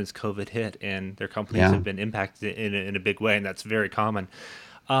ever since COVID hit, and their companies have been impacted in a big way, and that's very common.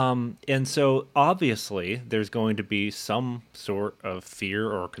 And so obviously there's going to be some sort of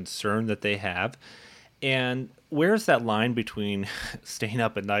fear or concern that they have. And where's that line between staying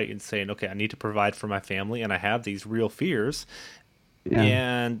up at night and saying, okay, I need to provide for my family and I have these real fears, Yeah.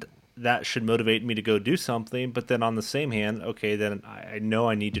 and that should motivate me to go do something. But then on the same hand, okay, then I know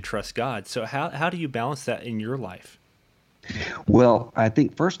I need to trust God. So how do you balance that in your life? Well, I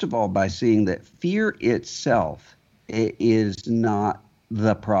think first of all, by seeing that fear itself is not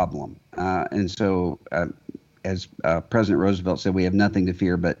the problem, as President Roosevelt said, we have nothing to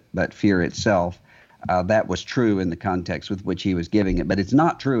fear but fear itself. That was true in the context with which he was giving it, but it's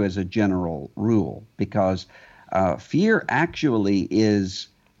not true as a general rule because fear actually is,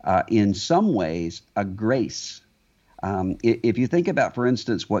 in some ways, a grace. If you think about, for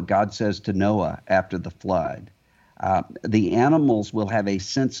instance, what God says to Noah after the flood, the animals will have a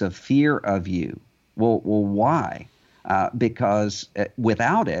sense of fear of you. Well, why? Because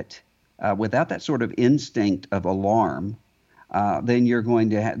without it, without that sort of instinct of alarm, then they're going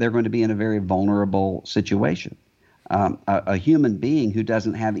to be in a very vulnerable situation. A human being who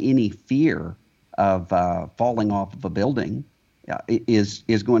doesn't have any fear of falling off of a building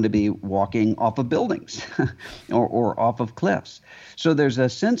is going to be walking off of buildings or off of cliffs. So there's a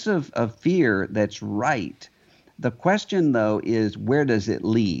sense of fear that's right. The question, though, is where does it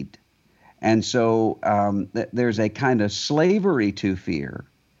lead? And so there's a kind of slavery to fear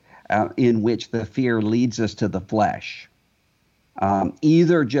in which the fear leads us to the flesh,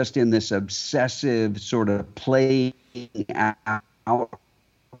 either just in this obsessive sort of playing out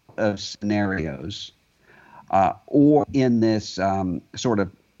of scenarios, or in this sort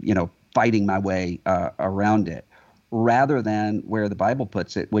of, fighting my way around it, rather than where the Bible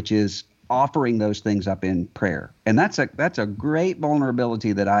puts it, which is offering those things up in prayer. And that's a great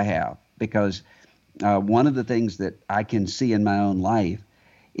vulnerability that I have, because one of the things that I can see in my own life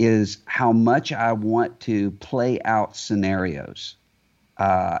is how much I want to play out scenarios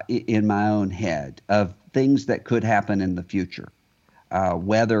in my own head of things that could happen in the future,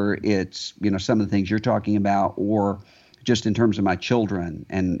 whether it's some of the things you're talking about, or just in terms of my children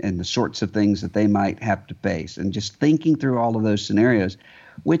and the sorts of things that they might have to face, and just thinking through all of those scenarios,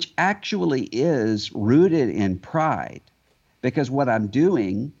 which actually is rooted in pride, because what I'm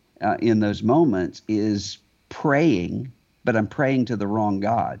doing in those moments is praying, but I'm praying to the wrong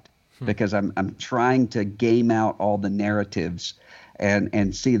God, because I'm trying to game out all the narratives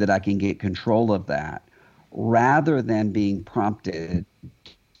and see that I can get control of that, rather than being prompted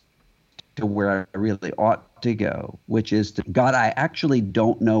to where I really ought to go, which is to God, I actually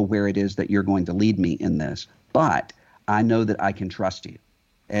don't know where it is that you're going to lead me in this, but I know that I can trust you.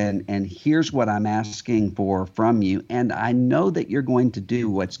 And here's what I'm asking for from you, and I know that you're going to do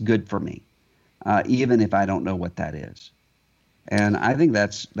what's good for me, even if I don't know what that is. And I think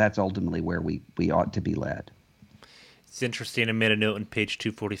that's ultimately where we ought to be led. It's interesting. I made a note on page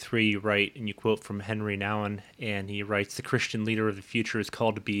 243. You write, and you quote from Henry Nouwen, and he writes, "The Christian leader of the future is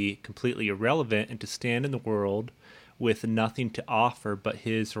called to be completely irrelevant and to stand in the world with nothing to offer but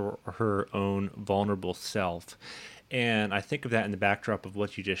his or her own vulnerable self." And I think of that in the backdrop of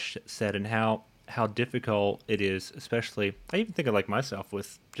what you just said, and how difficult it is, especially, I even think of like myself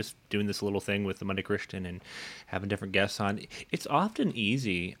with just doing this little thing with the Monday Christian and having different guests on. It's often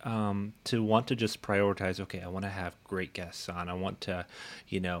easy to want to just prioritize, okay, I want to have great guests on. I want to,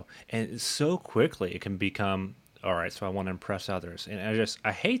 and so quickly it can become, all right, so I want to impress others. And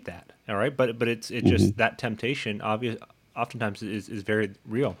I hate that. All right. But it's just that temptation oftentimes is very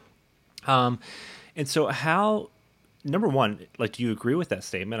real. And so number one, like, do you agree with that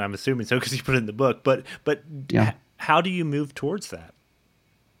statement? I'm assuming so because you put it in the book. But Yeah. how do you move towards that?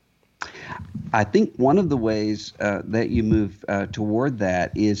 I think one of the ways that you move toward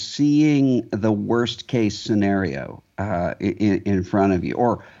that is seeing the worst case scenario in front of you,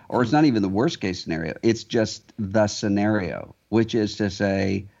 or it's not even the worst case scenario. It's just the scenario, which is to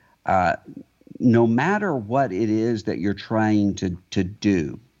say, no matter what it is that you're trying to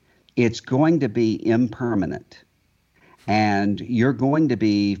do, it's going to be impermanent. And you're going to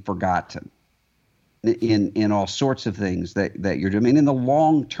be forgotten in all sorts of things that you're doing. I mean, in the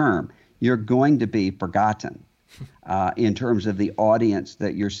long term, you're going to be forgotten in terms of the audience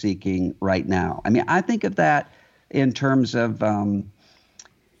that you're seeking right now. I mean, I think of that in terms of,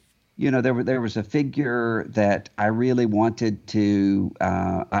 there was a figure that I really wanted to,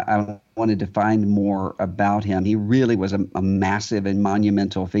 I wanted to find more about him. He really was a massive and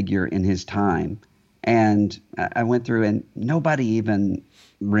monumental figure in his time. And I went through, and nobody even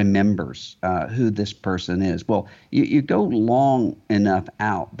remembers who this person is. Well, you go long enough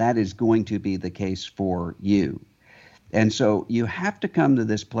out, that is going to be the case for you. And so you have to come to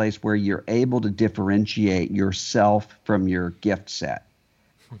this place where you're able to differentiate yourself from your gift set.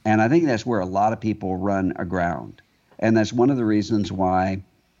 And I think that's where a lot of people run aground. And that's one of the reasons why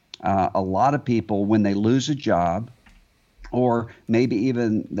a lot of people, when they lose a job, or maybe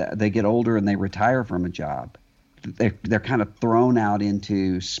even they get older and they retire from a job, they're kind of thrown out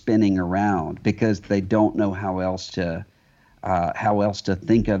into spinning around because they don't know how else to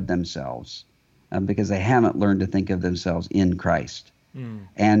think of themselves, because they haven't learned to think of themselves in Christ.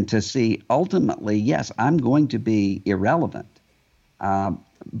 And to see ultimately, yes, I'm going to be irrelevant.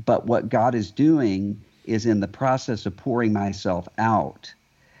 But what God is doing is, in the process of pouring myself out,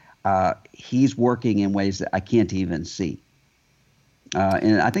 he's working in ways that I can't even see.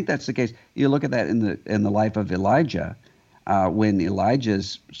 And I think that's the case. You look at that in the life of Elijah, when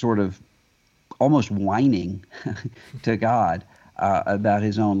Elijah's sort of almost whining to God about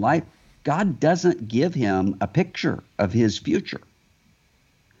his own life. God doesn't give him a picture of his future.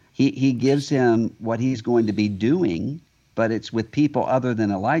 He gives him what he's going to be doing, but it's with people other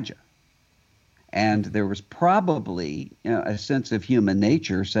than Elijah. And there was probably a sense of human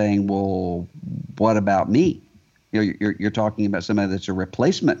nature saying, well, what about me? You're talking about somebody that's a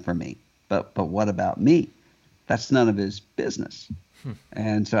replacement for me, but what about me? That's none of his business.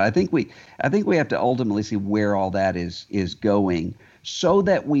 And so I think we have to ultimately see where all that is going, so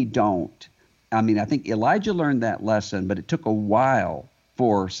that we don't. I mean, I think Elijah learned that lesson, but it took a while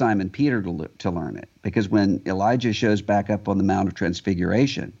for Simon Peter to learn it, because when Elijah shows back up on the Mount of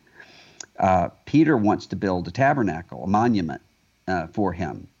Transfiguration, Peter wants to build a tabernacle, a monument for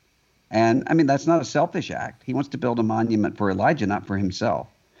him. And I mean, that's not a selfish act. He wants to build a monument for Elijah, not for himself.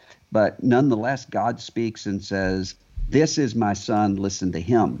 But nonetheless, God speaks and says, "This is my son, listen to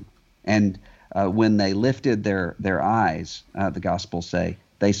him." And when they lifted their eyes, the Gospels say,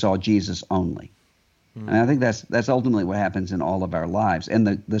 they saw Jesus only. And I think that's ultimately what happens in all of our lives.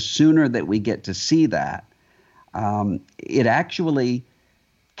 And the sooner that we get to see that, it actually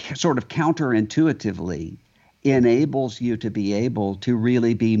sort of counterintuitively enables you to be able to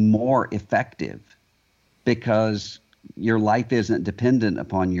really be more effective, because your life isn't dependent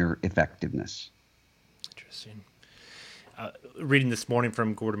upon your effectiveness. Interesting. Reading this morning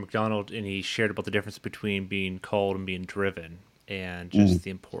from Gordon MacDonald, and he shared about the difference between being called and being driven, and just the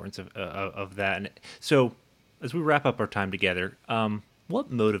importance of that. And so, as we wrap up our time together,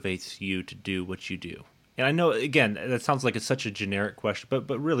 what motivates you to do what you do? And I know, again, that sounds like it's such a generic question,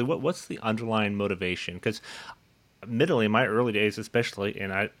 but really, what's the underlying motivation? Because admittedly, in my early days especially,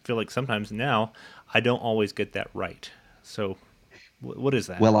 and I feel like sometimes now, I don't always get that right. So what is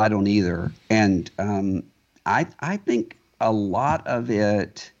that? Well, I don't either. And I think a lot of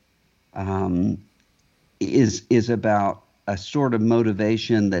it is about a sort of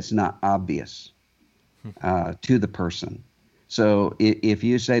motivation that's not obvious to the person. So if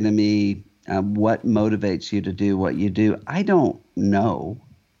you say to me, what motivates you to do what you do? I don't know.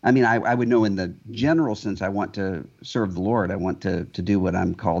 I mean, I would know in the general sense. I want to serve the Lord. I want to do what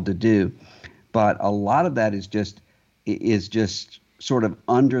I'm called to do. But a lot of that is just sort of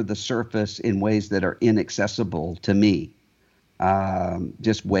under the surface in ways that are inaccessible to me.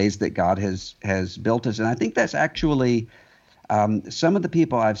 Just ways that God has built us. And I think that's actually some of the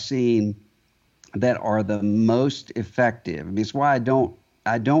people I've seen that are the most effective. I mean, it's why I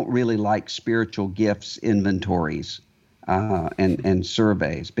don't really like spiritual gifts inventories and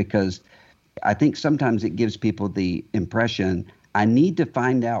surveys, because I think sometimes it gives people the impression I need to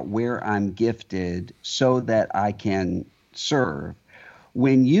find out where I'm gifted so that I can serve,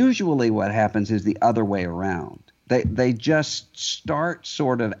 when usually what happens is the other way around. They just start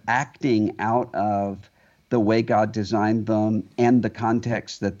sort of acting out of the way God designed them and the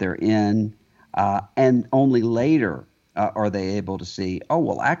context that they're in, and only later are they able to see, oh,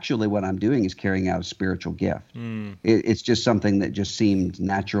 well, actually what I'm doing is carrying out a spiritual gift. It's just something that just seemed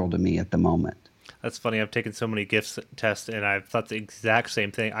natural to me at the moment. That's funny. I've taken so many gifts tests, and I've thought the exact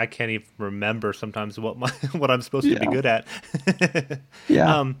same thing. I can't even remember sometimes what I'm supposed to be good at.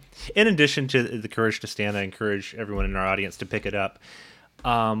 Yeah. In addition to the courage to stand, I encourage everyone in our audience to pick it up.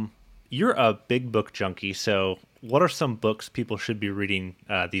 You're a big book junkie, so what are some books people should be reading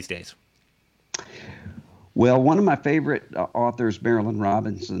these days? Well, one of my favorite authors, Marilyn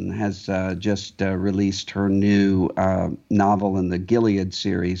Robinson, has just released her new novel in the Gilead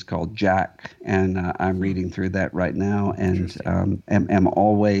series called Jack, and I'm reading through that right now, and am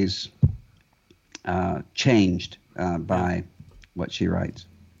always changed by what she writes.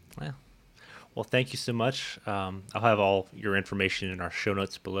 Well, thank you so much. I'll have all your information in our show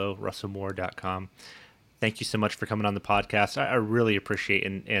notes below, russellmoore.com. Thank you so much for coming on the podcast. I really appreciate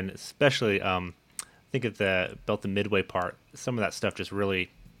it, and especially think about the midway part, some of that stuff just really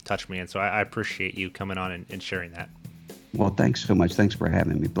touched me. And so I appreciate you coming on and sharing that. Well, thanks so much. Thanks for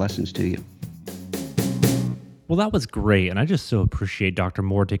having me. Blessings to you. Well, that was great. And I just so appreciate Dr.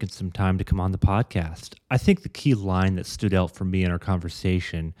 Moore taking some time to come on the podcast. I think the key line that stood out for me in our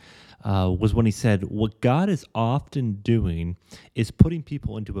conversation was when he said, what God is often doing is putting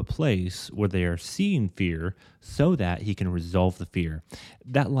people into a place where they are seeing fear so that he can resolve the fear.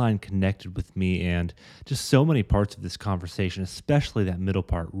 That line connected with me, and just so many parts of this conversation, especially that middle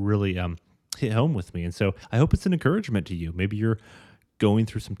part, really hit home with me. And so I hope it's an encouragement to you. Maybe you're going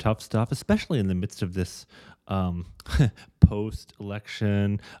through some tough stuff, especially in the midst of this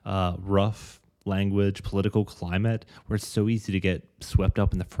post-election, rough language, political climate, where it's so easy to get swept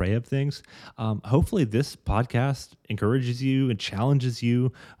up in the fray of things. Hopefully this podcast encourages you and challenges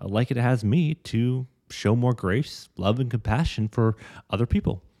you, like it has me, to show more grace, love, and compassion for other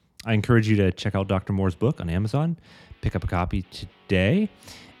people. I encourage you to check out Dr. Moore's book on Amazon. Pick up a copy today.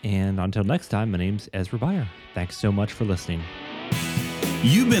 And until next time, my name's Ezra Beyer. Thanks so much for listening.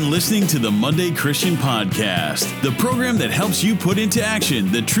 You've been listening to the Monday Christian Podcast, the program that helps you put into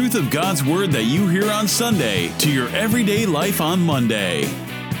action the truth of God's Word that you hear on Sunday to your everyday life on Monday.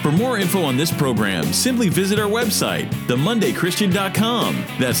 For more info on this program, simply visit our website, themondaychristian.com.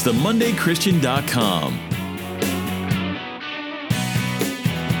 That's themondaychristian.com.